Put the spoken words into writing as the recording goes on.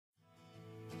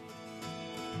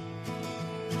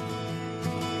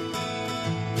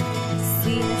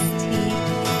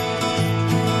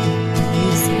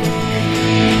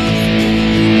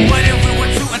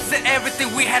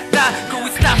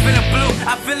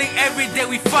feeling every day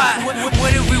we fight. What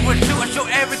if we were true and show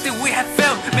everything we had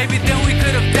felt? Maybe then we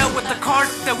could have dealt with the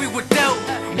cards that we were dealt.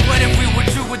 What if we were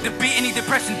true? Would there be any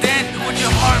depression then? Would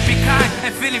your heart be kind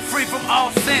and feeling free from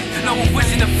all sin? No one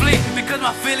wishing to flee because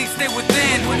my feelings stay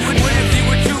within. What if you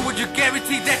were true? Would you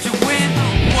guarantee that you win?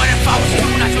 What if I was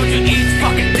true and I showed you each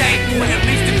fucking day what it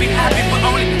means to be happy, but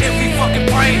only if we fucking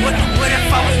pray? What if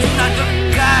I was true and I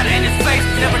looked God in his face,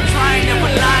 never trying, never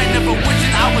lying, never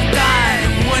wishing I was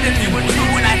dying? What if you were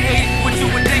true and I hate what you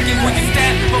were thinking? Would you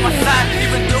stand by my side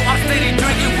even though I'm steady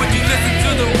drinking? Would you listen to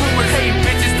the rumors hating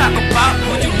bitches talk about?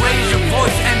 Would you raise your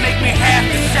voice and make me have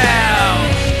to shout?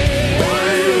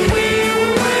 What if we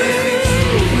were really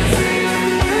true and say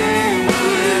everything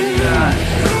would die?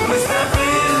 Would stop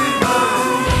feeling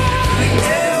low, like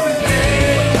every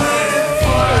day would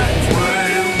fight? What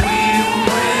if we were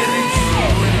really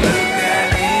true and look at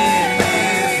it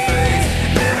in his face?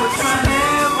 Never try,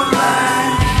 never lie,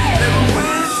 never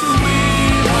wish we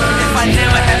were. If I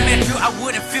never had met you, I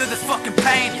wouldn't feel this fucking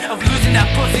pain of losing that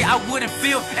pussy. I wouldn't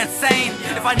feel insane.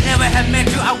 If I never had met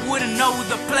you, I wouldn't know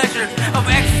the pleasure of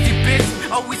ecstasy, bitch.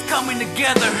 Always coming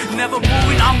together, never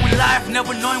moving on with life,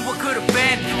 never knowing what could have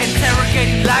been.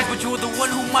 Interrogating lies, but you were the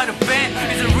one who might have been.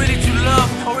 Is it really true love,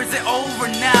 or is it over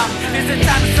now? Is it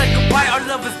time to say goodbye? Our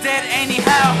love is dead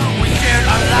anyhow. We shared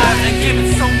our lives and given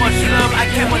so much love. I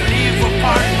can't believe we're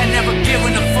apart and never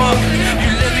giving a fuck.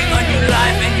 You living a new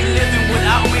life